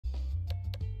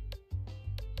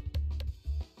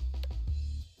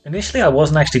Initially, I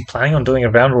wasn't actually planning on doing a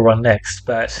round run next,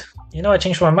 but I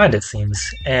changed my mind it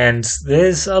seems. And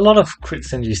there's a lot of crit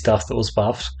synergy stuff that was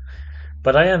buffed,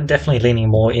 but I am definitely leaning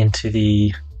more into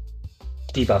the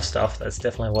debuff stuff. That's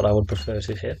definitely what I would prefer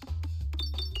to hit.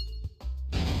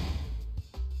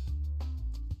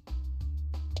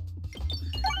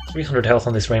 300 health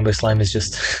on this rainbow slime is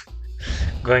just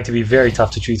going to be very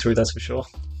tough to chew through, that's for sure.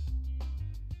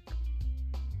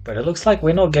 But it looks like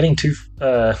we're not getting too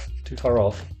far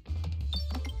off.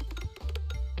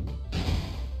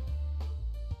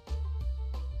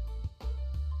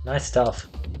 Nice stuff.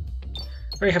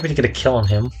 Very happy to get a kill on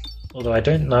him, although I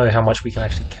don't know how much we can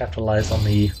actually capitalize on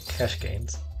the cash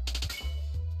gains.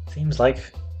 Seems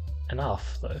like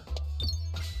enough, though.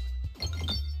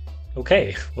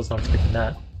 Okay, was not expecting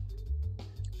that.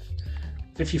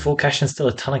 54 cash and still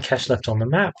a ton of cash left on the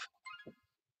map.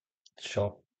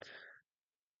 Sure.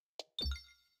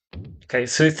 Okay,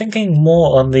 so thinking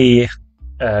more on the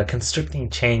constricting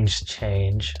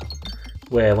change,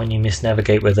 where when you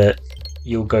misnavigate with it,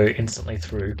 you'll go instantly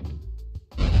through.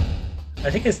 I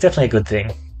think it's definitely a good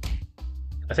thing.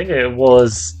 I think it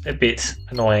was a bit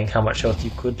annoying how much health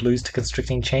you could lose to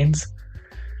constricting chains.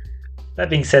 That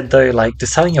being said though, like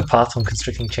deciding your path on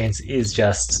constricting chains is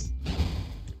just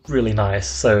really nice,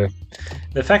 so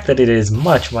the fact that it is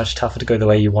much tougher to go the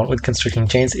way you want with constricting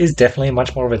chains is definitely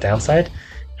much more of a downside.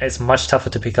 It's much tougher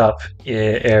to pick up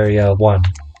area 1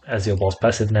 as your boss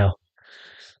passive now.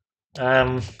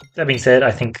 That being said,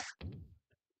 I think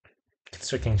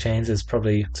constricting chains is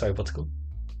probably... sorry, what's it called?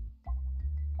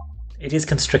 It is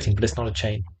constricting, but it's not a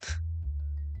chain.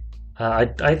 I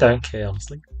don't care,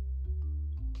 honestly.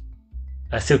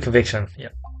 Seal conviction, yeah.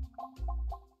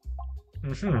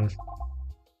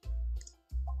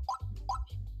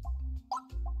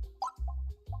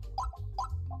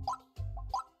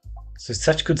 So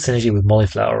such good synergy with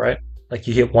Molliflower, right? Like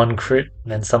you hit one crit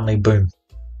and then suddenly boom.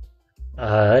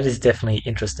 That is definitely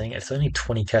interesting. It's only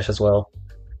 20 cash as well.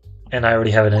 And I already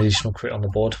have an additional crit on the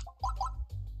board.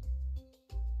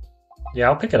 Yeah,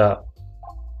 I'll pick it up.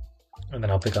 And then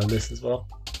I'll pick up this as well.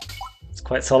 It's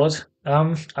quite solid.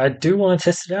 I do want to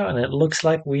test it out, and it looks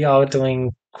like we are doing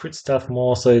crit stuff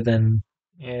more so than...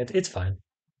 yeah, it's fine.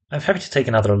 I'm happy to take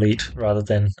another elite rather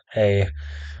than a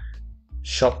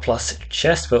shot plus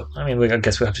chest, but I mean, I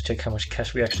guess we'll have to check how much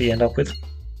cash we actually end up with.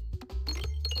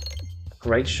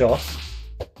 Great shot.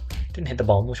 Didn't hit the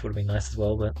bomb, which would have been nice as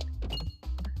well, but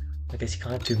I guess you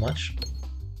can't have too much.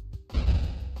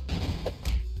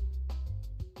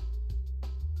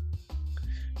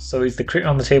 So is the crit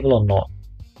on the table or not?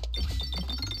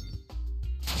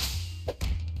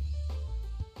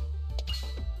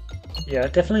 Yeah,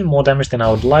 definitely more damage than I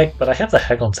would like, but I have the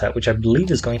Hag on tap, which I believe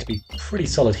is going to be pretty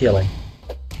solid healing.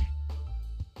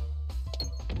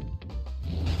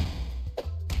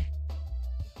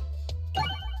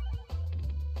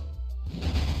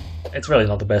 It's really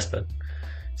not the best, but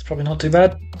it's probably not too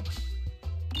bad.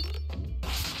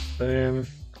 Boom.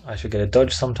 I should get a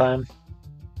dodge sometime.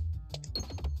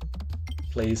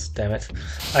 Please, damn it.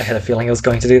 I had a feeling I was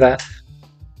going to do that.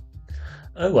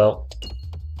 Oh well.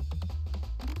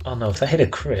 Oh no, if that hit a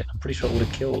crit, I'm pretty sure it would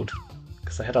have killed.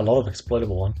 Because I had a lot of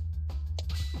exploitable one.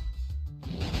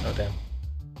 Oh damn.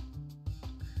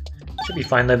 Should be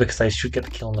fine though, because I should get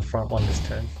the kill on the front one this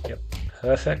turn. Yep,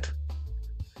 perfect.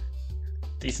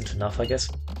 Decent enough, I guess.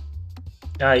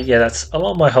 Yeah, that's a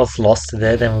lot more health lost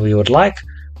there than we would like,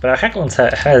 but our Hackland's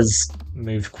has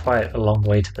moved quite a long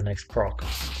way to the next proc.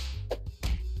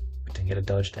 We didn't get a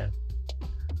dodge down.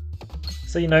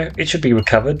 So, it should be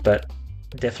recovered, but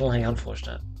definitely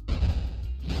unfortunate.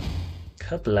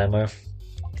 Kablamo.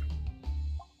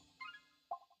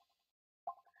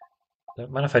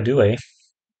 Don't mind if I do, eh?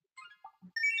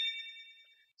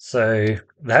 So,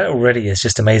 that already is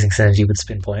just amazing synergy with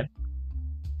spinpoint.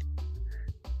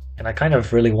 And I kind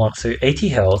of really want to... 80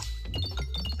 health.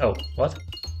 Oh, what?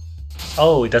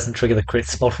 Oh, it doesn't trigger the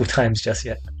crits multiple times just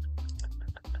yet.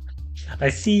 I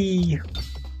see.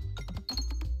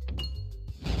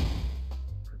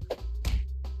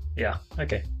 Yeah,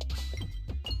 okay.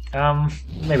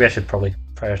 Maybe I should probably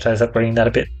prioritize upgrading that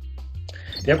a bit.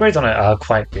 The upgrades on it are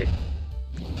quite big.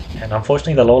 And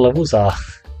unfortunately the lower levels are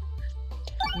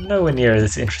nowhere near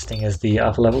as interesting as the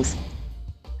upper levels.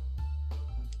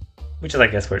 Which is, I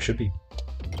guess, where it should be.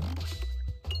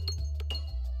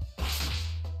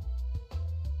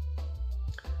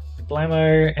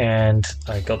 Blammo, and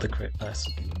I got the crit, nice.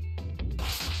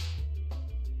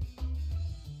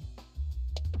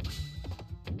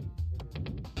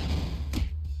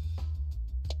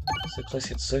 So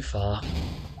close yet so far.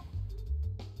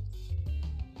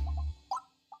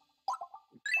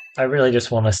 I really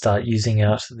just want to start using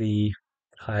out the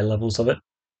high levels of it.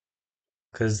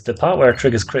 Because the part where it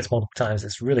triggers crits multiple times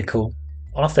is really cool.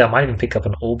 Honestly, I might even pick up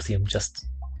an Orbsium, just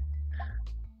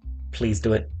please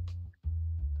do it.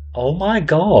 Oh my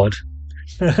god!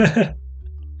 This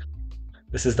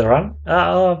is the run?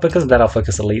 Because of that I'll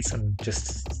focus elites and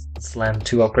just slam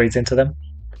 2 upgrades into them.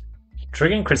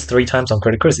 Triggering crits 3 times on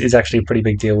critical crits is actually a pretty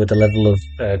big deal with the level of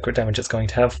crit damage it's going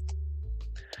to have.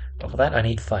 But for that I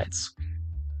need fights.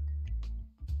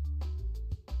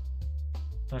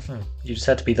 You just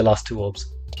had to be the last 2 orbs.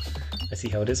 I see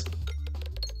how it is.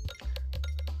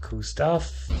 Cool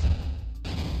stuff.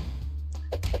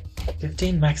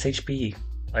 15 max HP.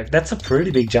 Like, that's a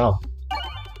pretty big jump.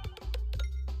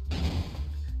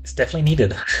 It's definitely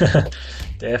needed.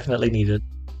 Definitely needed.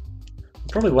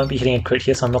 Probably won't be hitting a crit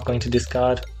here, so I'm not going to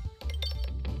discard.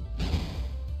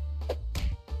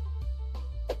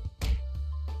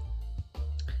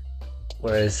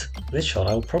 Whereas this shot,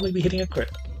 I will probably be hitting a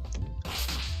crit.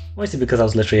 Mostly because I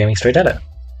was literally aiming straight at it.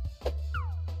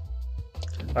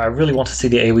 I really want to see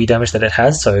the AoE damage that it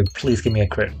has, so please give me a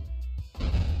crit.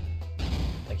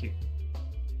 Thank you.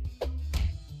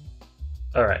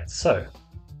 Alright, so.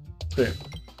 Boom.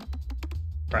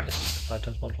 Right, 5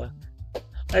 times multiplier.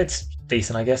 It's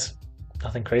decent, I guess.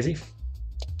 Nothing crazy.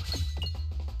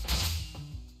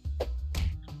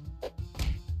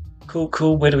 Cool,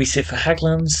 cool. Where do we sit for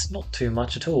Haglins? Not too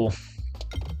much at all.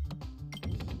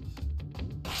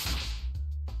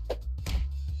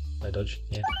 No dodge,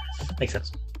 yeah. Makes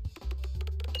sense.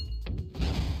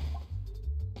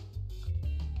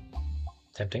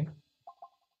 Tempting.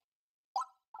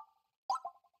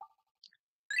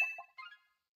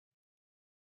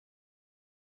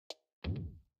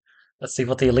 Let's see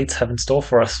what the elites have in store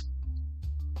for us.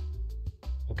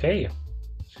 Okay.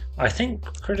 I think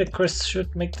Critic Chris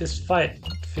should make this fight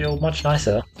feel much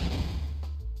nicer.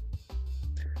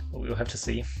 But we'll have to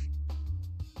see.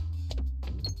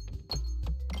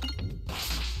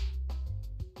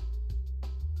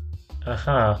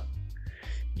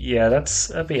 Yeah,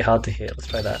 that's a bit hard to hit. Let's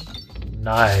try that.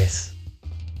 Nice.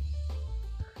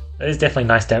 That is definitely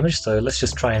nice damage, so let's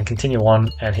just try and continue on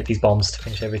and hit these bombs to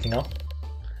finish everything up.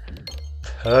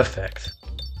 Perfect.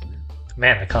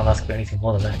 Man, I can't ask for anything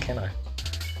more than that, can I?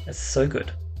 That's so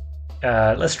good.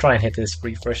 Let's try and hit this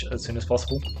refresh as soon as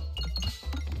possible.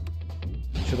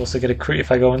 Should also get a crit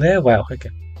if I go in there. Wow,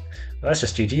 okay. Well, that's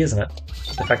just GG, isn't it?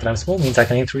 The fact that I'm small means I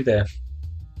can aim through there.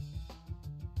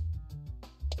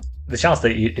 The chance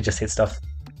that it just hits stuff,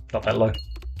 not that low.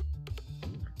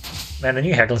 Man, the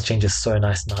new Haglin's change is so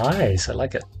nice. Nice, I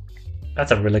like it.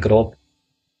 That's a really good orb.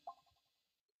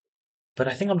 But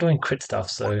I think I'm doing crit stuff,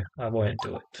 so I won't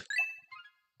do it.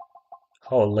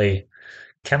 Holy.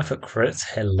 Counterfeit crits,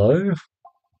 hello?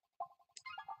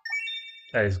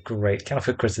 That is great.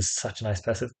 Counterfeit crits is such a nice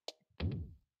passive.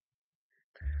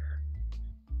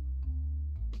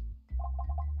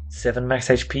 Seven max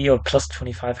HP or plus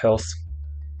 25 health.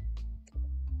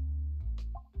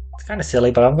 It's kind of silly,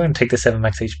 but I'm going to take the 7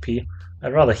 max HP.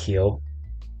 I'd rather heal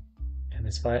in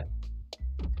this fight.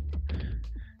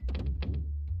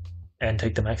 And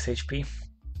take the max HP.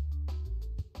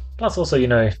 Plus also, you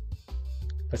know,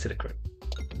 let's hit a crit.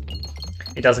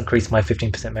 It does increase my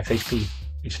 15% max HP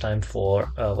each time for,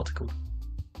 what's it called?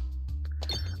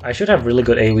 I should have really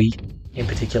good AoE, in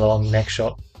particular on the next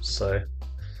shot, so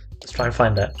let's try and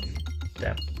find that.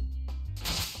 Damn.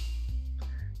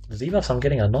 The debuffs I'm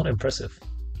getting are not impressive.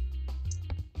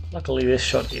 Luckily this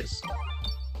shot is.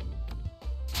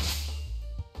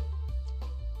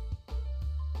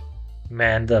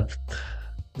 Man, the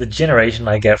generation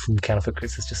I get from counterfeit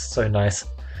crits is just so nice.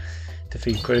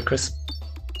 Defeat Critic Chris.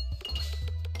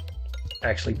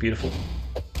 Actually beautiful.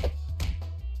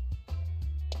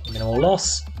 Minimal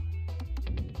loss.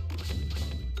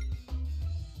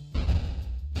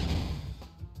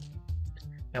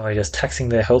 And we're just taxing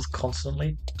their health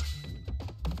constantly.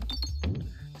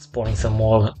 Spawning some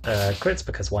more crits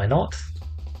because why not?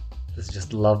 This is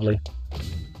just lovely.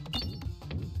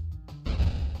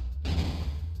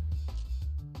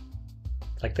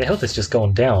 Like, their health is just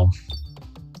going down.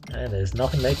 And there's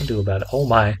nothing they can do about it. Oh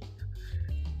my.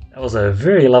 That was a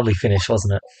very lovely finish,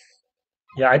 wasn't it?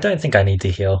 Yeah, I don't think I need to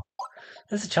heal.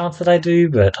 There's a chance that I do,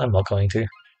 but I'm not going to.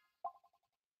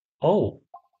 Oh.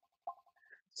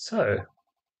 So,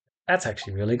 that's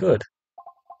actually really good.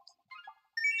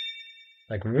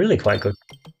 Like, really quite good.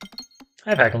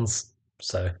 I have Haglins,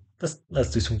 so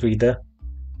let's do some greed there.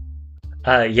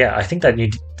 Yeah, I think that new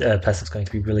passive's going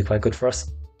to be really quite good for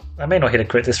us. I may not hit a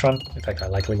crit this run, in fact I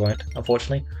likely won't,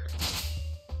 unfortunately.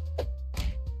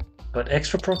 But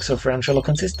extra procs of Range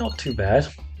Eloquence is not too bad.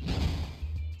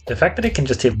 The fact that it can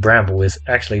just hit Bramble is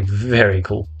actually very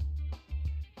cool.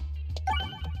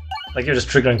 Like you're just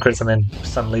triggering crits and then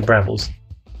suddenly Brambles.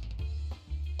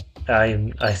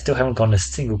 I still haven't gotten a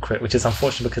single crit, which is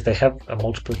unfortunate because they have a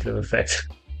multiplicative effect.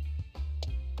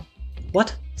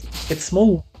 What? It's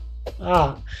small.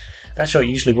 Ah, that shot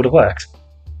usually would have worked.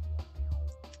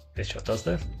 This shot does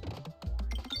though.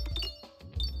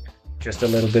 Just a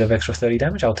little bit of extra 30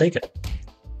 damage, I'll take it.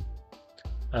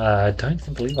 I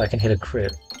don't believe I can hit a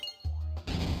crit.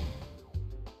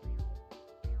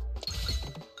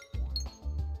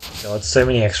 God, so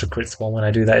many extra crits when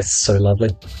I do that, it's so lovely.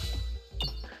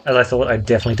 As I thought, I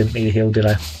definitely didn't need a heal, did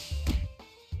I?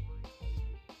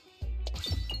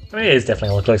 I mean, it is definitely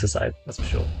on the closer side, that's for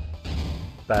sure.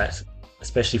 But,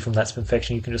 especially from that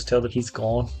spinfection, you can just tell that he's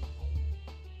gone.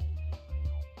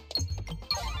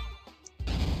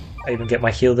 I even get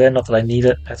my heal there, not that I need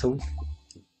it at all.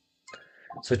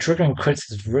 So triggering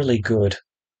crits is really good.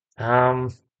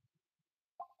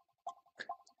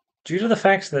 Due to the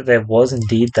fact that there was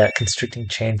indeed that constricting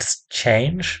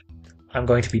change, I'm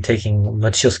going to be taking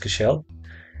Machuska Shell.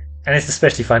 And it's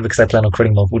especially fine because I plan on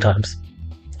critting multiple times.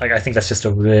 Like, I think that's just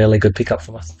a really good pickup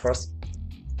for us.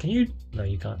 Can you? No,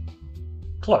 you can't.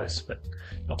 Close, but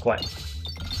not quite.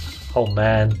 Oh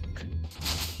man.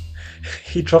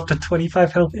 He dropped a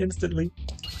 25 health instantly.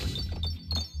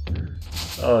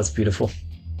 Oh, it's beautiful.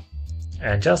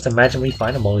 And just imagine we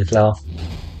find a Mollyflower.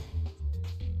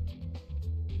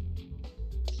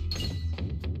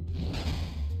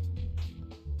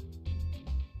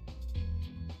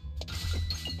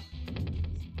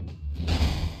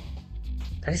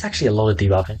 That is actually a lot of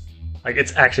debuffing. Like,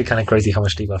 it's actually kind of crazy how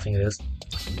much debuffing it is.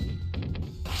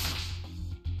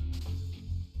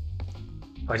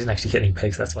 Oh, I didn't actually hit any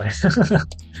pigs, that's why.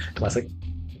 Classic.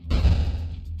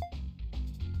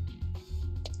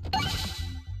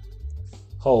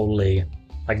 Holy.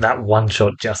 Like, that one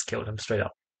shot just killed him straight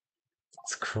up.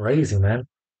 It's crazy, man.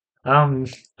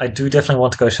 I do definitely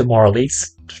want to go to more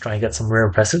elites to try and get some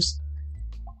rare oppressives.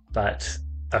 But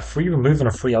a free remove and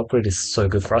a free upgrade is so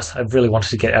good for us. I really wanted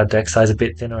to get our deck size a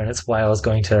bit thinner, and it's why I was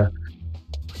going to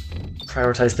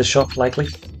prioritize the shop, likely.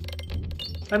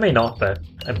 I may not, but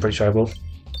I'm pretty sure I will.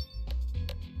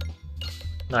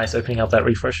 Nice, opening up that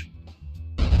refresh.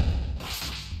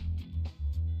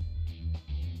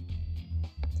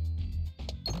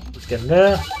 Let's get in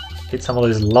there. Hit some of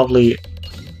those lovely,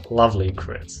 lovely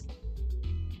crits.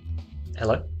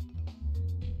 Hello.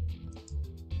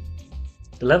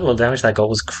 The level of damage that got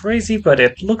was crazy, but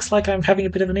it looks like I'm having a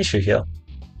bit of an issue here.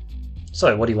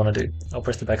 So, what do you want to do? I'll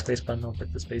press the backspace button, I'll press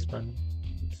the space button.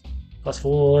 Fast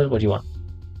forward, what do you want?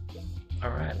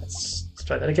 Alright, let's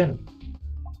try that again.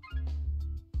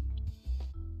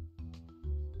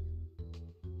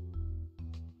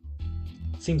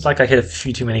 Seems like I hit a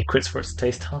few too many crits for its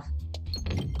taste, huh?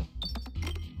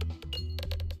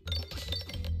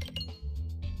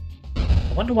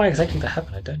 I wonder why exactly that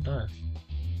happened, I don't know.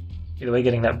 Either way,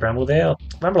 getting that Bramble there.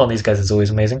 Bramble on these guys is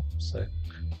always amazing, so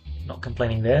not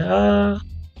complaining there.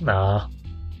 Nah.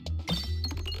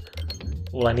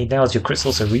 All I need now is your crits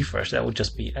also refresh. That would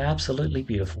just be absolutely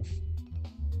beautiful.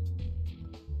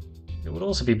 It would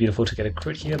also be beautiful to get a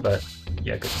crit here, but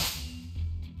yeah, good.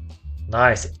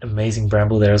 Nice, amazing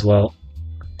Bramble there as well.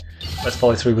 Let's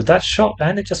follow through with that shot,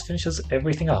 and it just finishes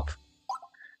everything up.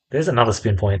 There's another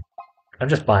spin point. I'm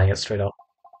just buying it straight up.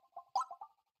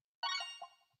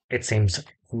 It seems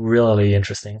really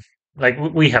interesting. Like,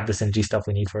 we have the synergy stuff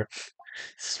we need for it.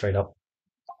 Straight up.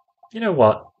 You know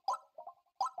what?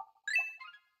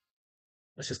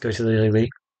 Let's just go to the elite.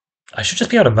 I should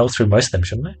just be able to melt through most of them,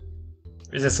 shouldn't I?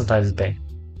 Resistance time is bang.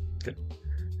 Good.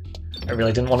 I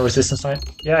really didn't want a resistance time.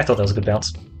 Yeah, I thought that was a good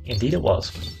bounce. Indeed it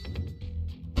was.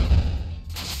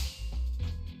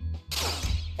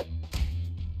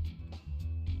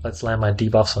 Let's land my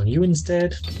debuffs on you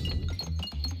instead.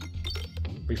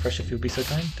 Refresh if you'll be so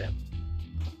kind. Damn.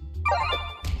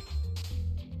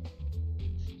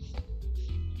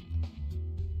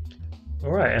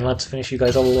 Alright, and let's finish you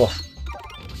guys all off.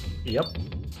 Yep.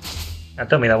 Now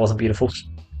tell me that wasn't beautiful.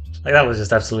 Like, that was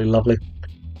just absolutely lovely.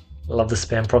 Love the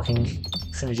spam procking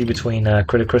synergy between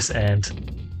Criticus and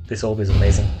this orb is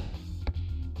amazing.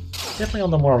 Definitely on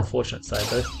the more unfortunate side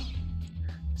though.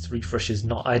 This refresh is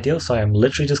not ideal, so I'm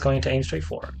literally just going to aim straight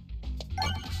for it.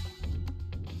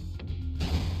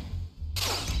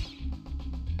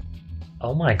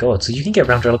 Oh my god, so you can get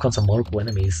round Reliquants on multiple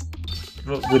enemies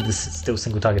with this still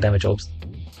single target damage orbs.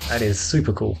 That is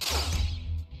super cool.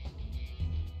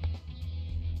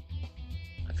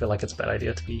 I feel like it's a bad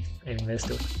idea to be aiming there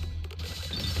still.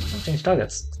 Don't change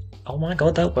targets. Oh my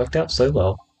god, that worked out so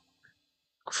well.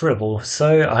 Cribble.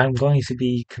 So I'm going to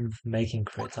be making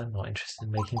crits. I'm not interested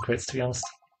in making crits, to be honest.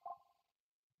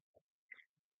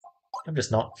 I'm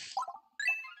just not.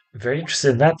 I'm very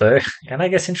interested in that, though. And I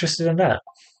guess interested in that.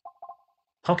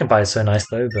 Pumpkin Pie is so nice,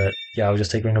 though, but yeah, I'll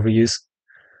just take Ring of Reuse.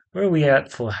 Where are we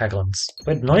at for Haglins?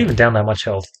 We're not even down that much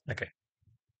health. Okay.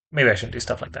 Maybe I shouldn't do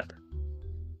stuff like that.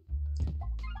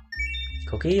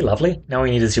 Cookie, lovely. Now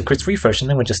we need is your crits refresh, and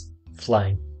then we're just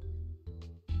flying.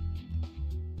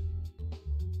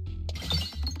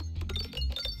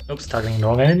 Oops, targeting the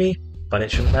wrong enemy, but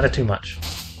it shouldn't matter too much.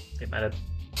 It mattered.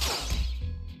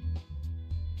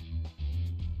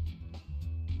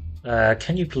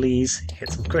 Can you please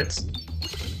hit some crits?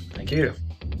 Thank you.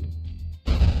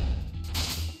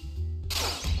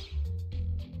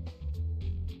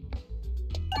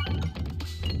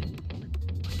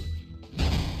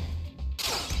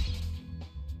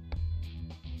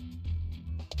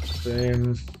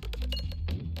 Boom.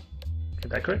 Get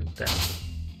that crit? Damn.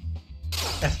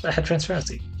 Yes, I had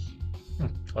transparency.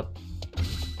 What?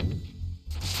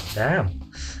 Damn.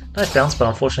 Nice bounce, but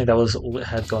unfortunately that was all it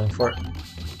had going for it.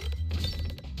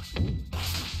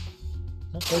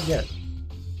 Not dead yet.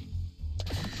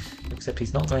 Except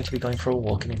he's not going to be going for a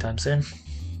walk anytime soon.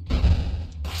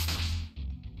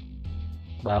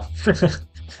 Wow. This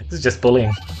is just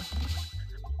bullying.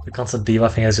 The constant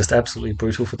debuffing is just absolutely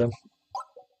brutal for them.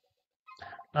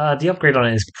 The upgrade on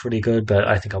it is pretty good, but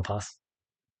I think I'll pass.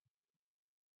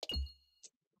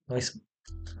 Nice.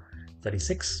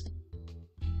 36.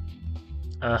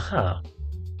 Yeah.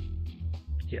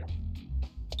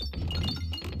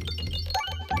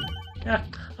 Yeah,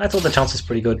 I thought the chance was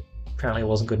pretty good. Apparently it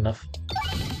wasn't good enough.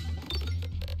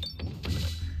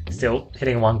 Still,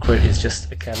 hitting one crit is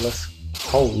just a catalyst.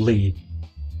 Holy.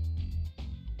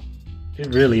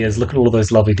 It really is. Look at all of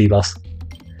those lovely debuffs.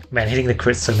 Man, hitting the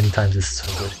crits so many times is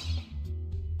so good.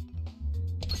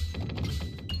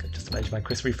 Just imagine my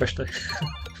crits refresh though.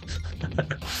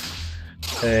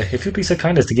 If you'd be so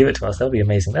kind as to give it to us, that would be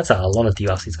amazing. That's a lot of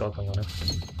debuffs he's got going on him.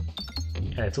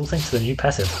 And it's all thanks to the new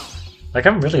passive. Like,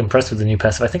 I'm really impressed with the new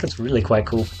passive. I think it's really quite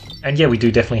cool. And yeah, we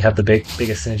do definitely have the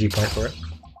biggest synergy point for it.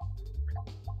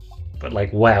 But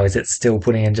like, wow, is it still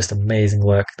putting in just amazing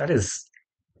work. That is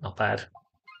not bad.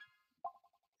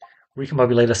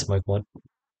 Recombobulator Smoke Mod.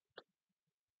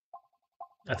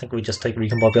 I think we just take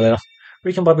Recombobulator.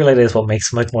 Recombobulator is what makes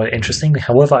Smoke Mod interesting.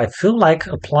 However, I feel like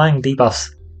applying debuffs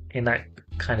in that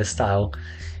kind of style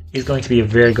is going to be a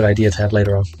very good idea to have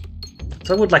later on.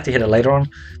 So I would like to hit it later on,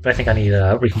 but I think I need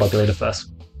a Recombobulator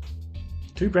first.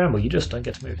 2 Bramble, you just don't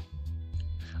get to move.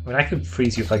 I mean, I could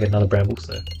freeze you if I get another Bramble,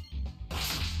 so...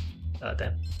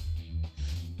 damn.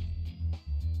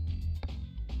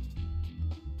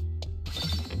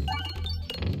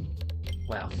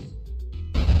 Wow.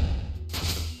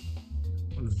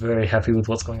 I'm very happy with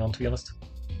what's going on, to be honest.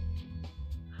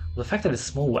 The fact that it's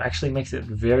small actually makes it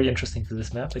very interesting for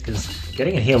this map, because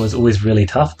getting in here was always really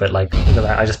tough, but like, look at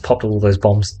that, I just popped all those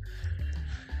bombs.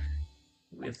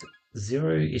 With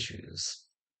 0 issues.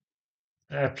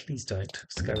 Please don't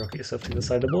skyrocket yourself to the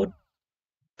side of the board.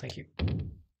 Thank you.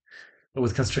 But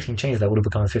with constricting chains, that would have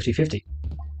become a 50-50. Which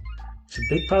is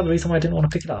a big part of the reason why I didn't want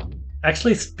to pick it up.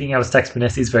 Actually, being able to stack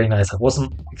finesse is very nice. I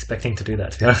wasn't expecting to do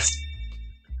that, to be honest.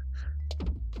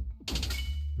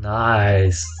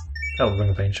 Nice. Oh, Ring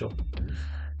of Pain, sure.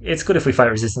 It's good if we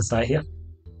fight Resistance Knight here.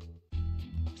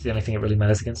 It's the only thing it really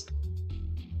matters against.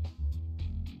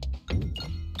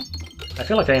 I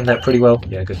feel like I aimed that pretty well.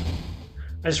 Yeah, good.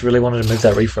 I just really wanted to move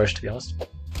that refresh, to be honest.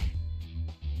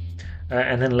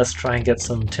 And then let's try and get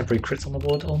some temporary crits on the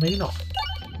board, or maybe not.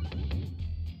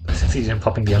 I succeeded in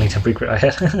popping the only temporary crit I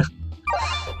had.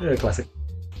 Yeah, classic.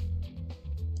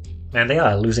 Man, they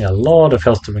are losing a lot of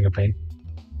health to Ring of Pain.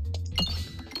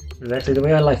 Exactly the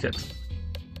way I like it.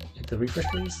 Hit the refresh,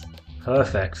 please.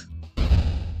 Perfect.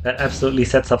 That absolutely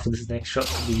sets up for this next shot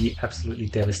to be absolutely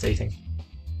devastating.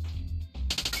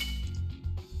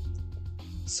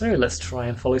 So let's try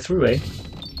and follow through, eh?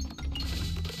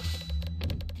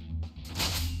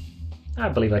 I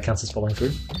believe that counts as following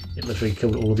through. It literally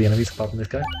killed all of the enemies apart from this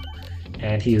guy.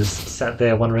 And he is sat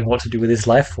there wondering what to do with his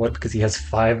life. What? Because he has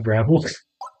 5 Bramble?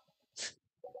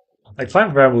 Like,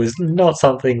 5 Bramble is not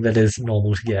something that is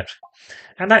normal to get.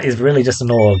 And that is really just an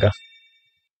Augur.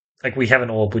 Like, we have an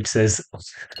orb which says,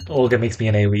 Augur makes me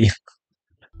an AoE.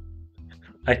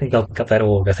 I think I'll pick up that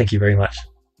Augur, thank you very much.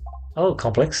 Oh,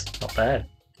 complex, not bad.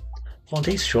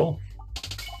 Fonties, sure.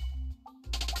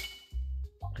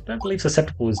 I don't believe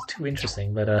Susceptible is too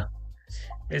interesting, but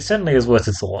it certainly is worth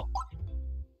a thought.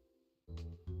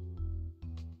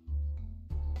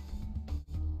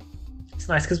 It's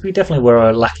nice because we definitely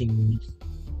were lacking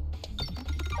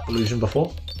illusion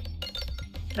before.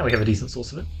 Now we have a decent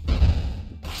source of it.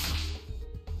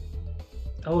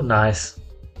 Oh, nice.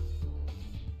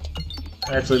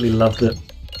 I absolutely love that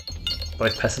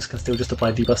both passives can still just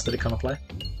apply debuffs that it can't apply.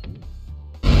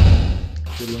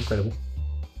 Really incredible.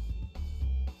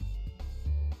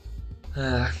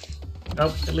 Well,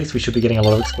 at least we should be getting a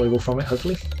lot of exploitable from it,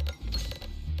 hopefully.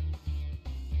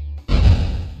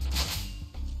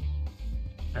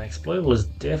 And exploitable is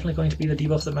definitely going to be the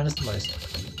debuff that matters the most.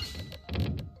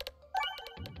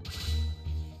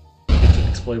 15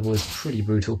 exploitable is pretty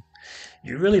brutal.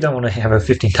 You really don't want to have a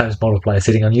 15 times multiplier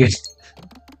sitting on you.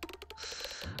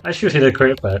 I should hit a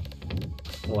crit, but...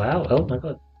 Wow, oh my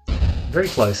god. Very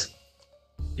close.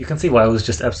 You can see why I was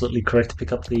just absolutely correct to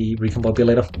pick up the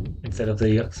Recombobulator instead of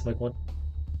the Smoke one.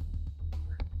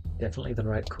 Definitely the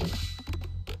right call.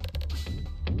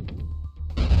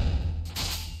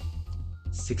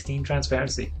 16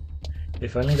 transparency.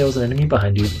 If only there was an enemy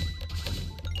behind you.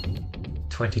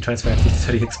 20 transparency,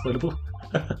 30 exploitable.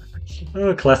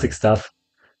 Oh, classic stuff.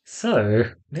 So,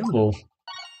 Nimball.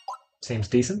 Seems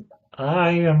decent.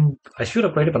 I should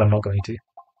upgrade it, but I'm not going to.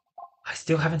 I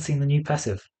still haven't seen the new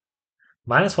passive.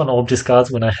 -1 orb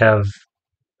discards when I have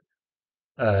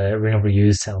Ring of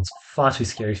Reuse sounds far too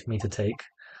scary for me to take.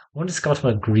 1 discard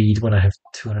from a Greed when I have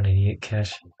 288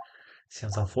 cash.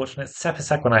 Sounds unfortunate.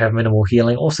 Sapasac when I have minimal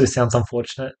healing also sounds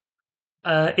unfortunate.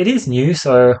 It is new,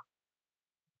 so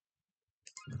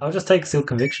I'll just take Seal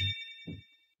Conviction.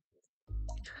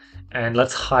 And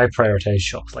let's high prioritize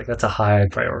shops. Like, that's a high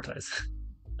prioritize.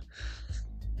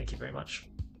 Thank you very much.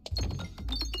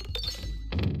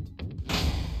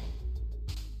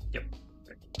 Yep.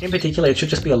 In particular, it should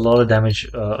just be a lot of damage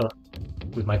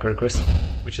with Micro Crisp,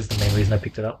 which is the main reason I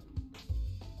picked it up.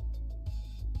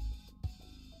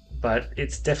 But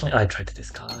it's definitely... I tried to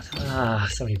discard.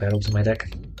 So many battles in my deck.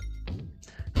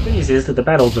 The good news is that the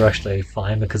battles are actually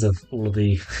fine because of all of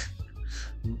the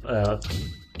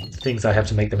things I have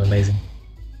to make them amazing.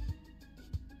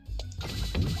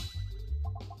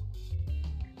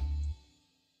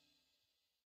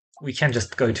 We can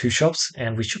just go 2 shops,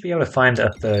 and we should be able to find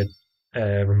a third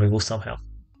removal somehow.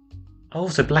 Oh,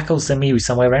 so Black Hole send me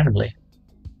somewhere randomly.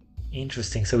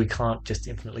 Interesting, so we can't just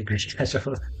infinitely catch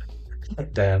over.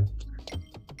 Damn.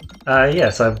 Yeah,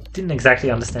 so I didn't exactly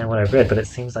understand what I read, but it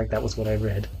seems like that was what I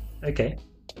read. Okay.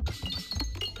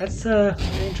 That's an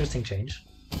interesting change.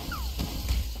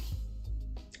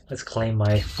 Let's claim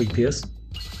my free Pierce.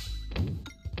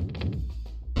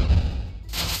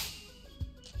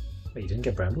 Wait, you didn't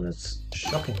get Bramble? That's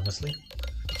shocking, honestly.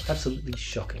 Absolutely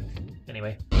shocking.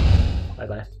 Anyway,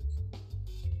 bye-bye.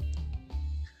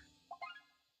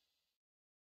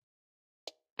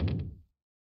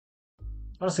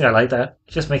 Honestly, I like that.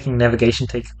 Just making navigation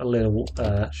take a little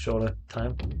shorter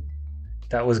time.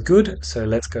 That was good, so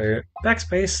let's go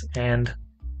backspace and...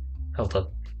 Hold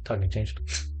up, targeting changed.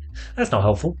 That's not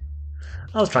helpful.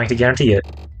 I was trying to guarantee it.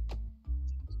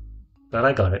 But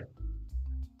I got it.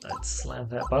 Let's slam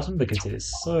that button because it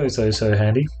is so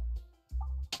handy.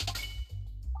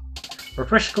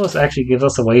 Refresh course actually gives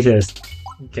us a way to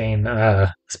gain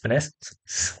Spiness.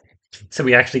 So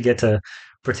we actually get to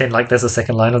pretend like there's a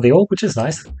second line of the orb, which is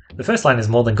nice. The first line is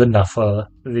more than good enough for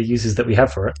the uses that we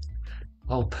have for it.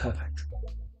 Oh, perfect.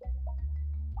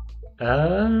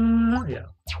 Yeah.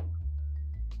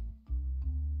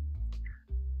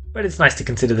 But it's nice to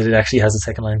consider that it actually has a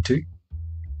second line too.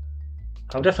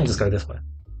 I'll definitely just go this way.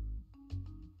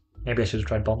 Maybe I should have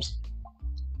tried bombs.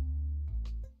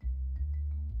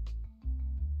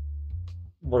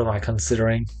 What am I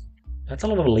considering? That's a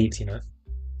lot of elites, you know.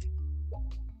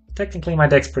 Technically my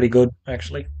deck's pretty good,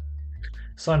 actually.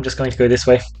 So I'm just going to go this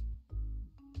way.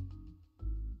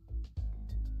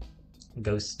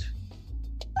 Ghost.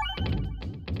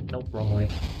 Nope, wrong way.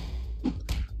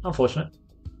 Unfortunate.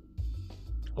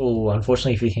 Oh,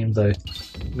 unfortunately for him though,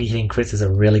 me hitting crits is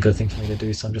a really good thing for me to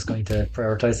do, so I'm just going to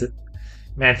prioritize it.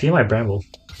 Man, fear my Bramble.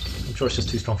 I'm sure it's just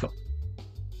too strong for...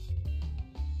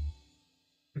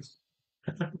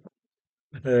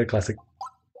 Classic.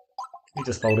 He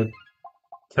just folded.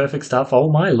 Perfect stuff, oh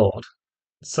my lord.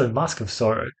 So, Mask of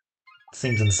Sorrow.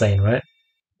 Seems insane, right?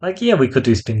 Like, yeah, we could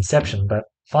do Spinception, but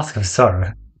Mask of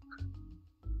Sorrow.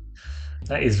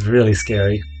 That is really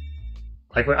scary.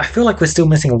 Like, I feel like we're still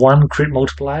missing 1 crit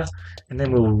multiplier, and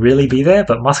then we'll really be there,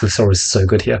 but Mask of Sorrow is so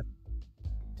good here.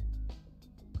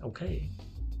 Okay.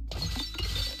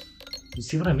 You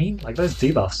see what I mean? Like, those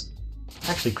debuffs.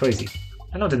 Actually crazy.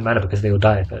 I know it didn't matter because they all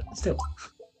died, but still.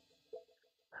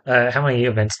 How many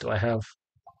events do I have?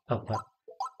 Oh, wow.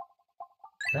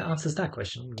 That answers that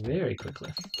question very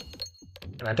quickly.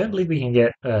 And I don't believe we can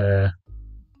get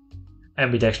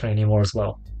ambidextrous anymore as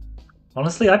well.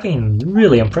 Honestly, I've been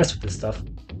really impressed with this stuff.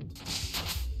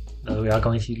 We are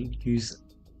going to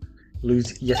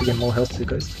lose yet again more health to the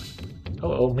ghost.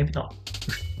 Oh, maybe not.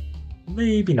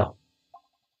 Maybe not.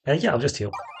 Yeah, I'll just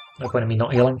heal. No point in me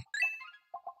not healing.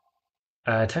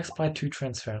 Attack supply 2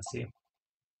 transparency.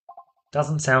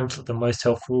 Doesn't sound the most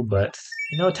helpful, but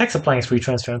attacks applying 3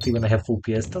 transparency when they have full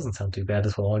PS doesn't sound too bad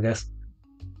as well, I guess.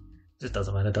 Just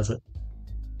doesn't matter, does it?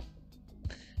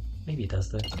 Maybe it does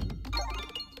though.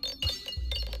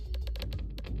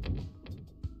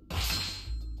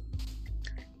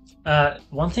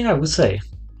 One thing I would say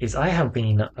is I have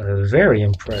been very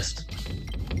impressed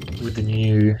with the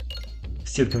new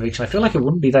Sealed Conviction. I feel like it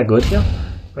wouldn't be that good here,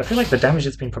 but I feel like the damage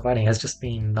it's been providing has just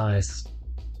been nice.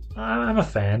 I'm a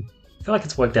fan. I feel like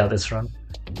it's worked out this run.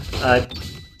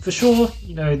 For sure,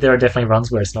 there are definitely runs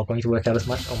where it's not going to work out as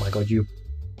much. Oh my god, you...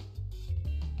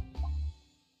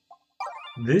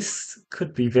 This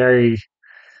could be very...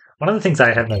 One of the things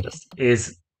I have noticed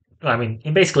is, I mean,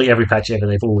 in basically every patch ever,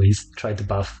 they've always tried to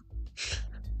buff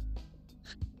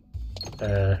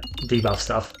debuff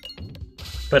stuff.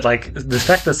 But like the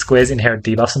fact that squares inherit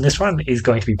debuffs in this run is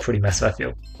going to be pretty massive, I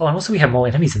feel. Oh, and also we have more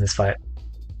enemies in this fight.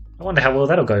 I wonder how well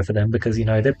that'll go for them because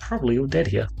they're probably all dead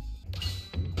here.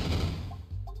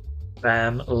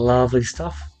 Bam, lovely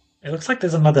stuff. It looks like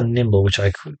there's another Nimball which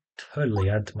I could totally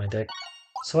add to my deck.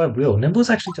 So I will. Nimball's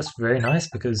actually just very nice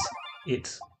because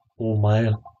it's all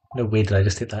my... No, where did I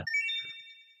just hit that?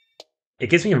 It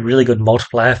gives me a really good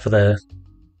multiplier for the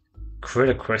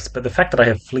Criticus, but the fact that I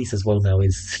have Fleece as well now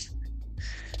is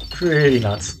pretty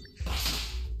nuts.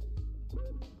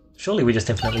 Surely we just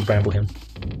infinitely bramble him.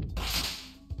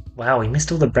 Wow, we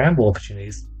missed all the bramble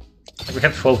opportunities. Like we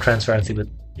have 12 transparency, but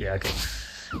yeah, okay.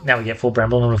 Now we get 4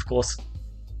 bramble, and of course,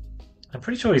 I'm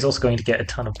pretty sure he's also going to get a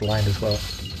ton of blind as well.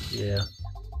 Yeah.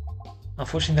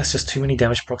 Unfortunately, that's just too many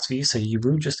damage procs for you, so you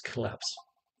will just collapse.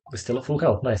 We're still at full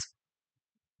health, nice.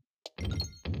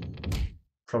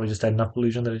 Probably just had enough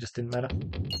illusion that it just didn't matter.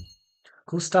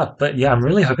 Cool stuff, but yeah, I'm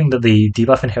really hoping that the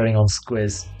debuff inheriting on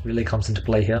squares really comes into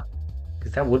play here.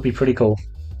 Because that would be pretty cool.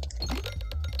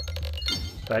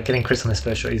 But getting crits on this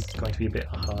first shot is going to be a bit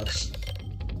hard.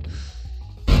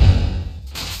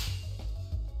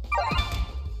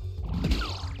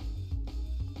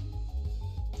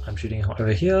 I'm shooting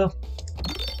over here.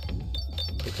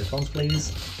 Get those bombs,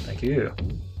 please. Thank you.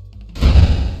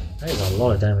 That is a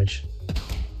lot of damage.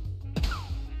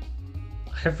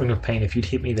 I have Ring of Pain. If you'd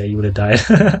hit me there, you would have died.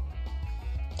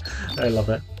 I love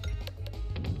that.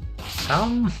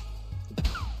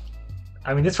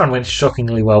 I mean, this run went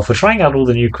shockingly well. For trying out all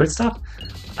the new crit stuff,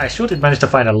 I sure did manage to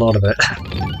find a lot of it.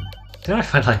 Did I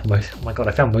find like most? Oh my god,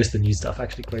 I found most of the new stuff.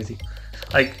 Actually, crazy.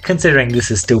 Like, considering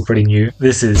this is still pretty new,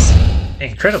 this is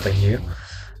incredibly new.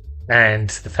 And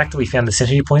the fact that we found the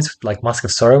synergy points, like Mask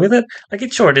of Sorrow with it, like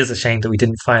it is a shame that we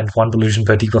didn't find 1 delusion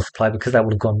per debuff apply because that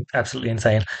would have gone absolutely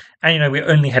insane. And we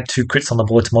only had 2 crits on the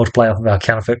board to multiply off of our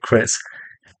counterfeit crits.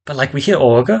 But like we hit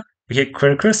Augur, we hit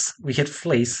Criticus, we hit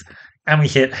Fleece, and we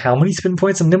hit how many spin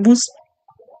points and nimbles?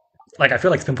 Like I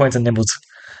feel like spin points and nimbles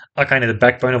are kind of the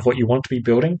backbone of what you want to be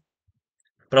building.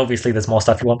 But obviously there's more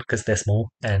stuff you want because they're small,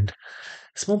 and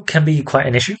small can be quite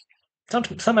an issue.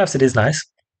 Some maps it is nice.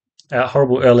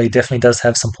 Horrible Early definitely does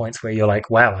have some points where you're like,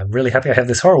 wow, I'm really happy I have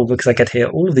this Horrible because I get to hear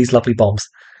all of these lovely bombs.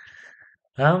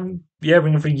 Yeah,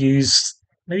 Ring of Reuse,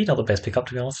 maybe not the best pickup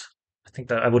to be honest. I think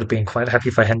that I would have been quite happy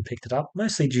if I hadn't picked it up,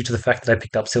 mostly due to the fact that I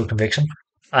picked up Sealed Conviction.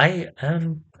 I'm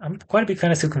quite a big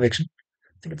fan of Sealed Conviction.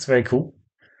 I think it's very cool.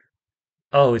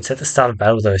 Oh, it's at the start of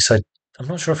battle though, so I'm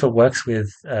not sure if it works with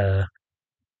uh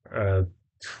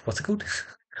what's it called?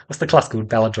 What's the class called?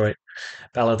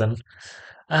 Paladin.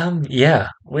 Yeah,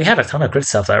 we had a ton of crit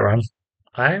stuff that run.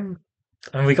 I mean,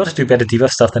 we got to do better debuff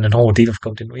stuff than a normal debuff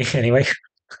cog, didn't we? Anyway,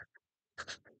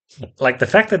 like the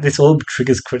fact that this orb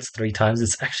triggers crits 3 times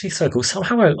is actually so cool.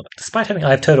 Somehow, despite having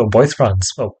Eye of Turtle both runs,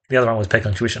 well, the other one was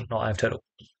Peglin Tuition, not Eye of Turtle.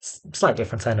 Slight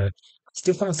difference, I know.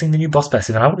 Still haven't seen the new boss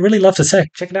passive, and I would really love to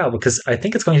check it out because I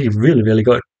think it's going to be really, really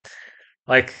good.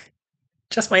 Like,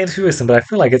 just my intuition, but I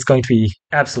feel like it's going to be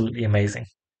absolutely amazing.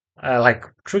 Like,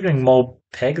 triggering more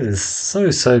pegs is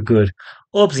so good.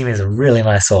 Orbs is a really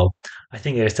nice orb. I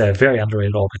think it's a very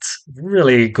underrated orb. It's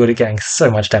really good at getting so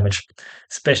much damage,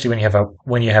 especially when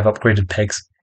you have upgraded pegs.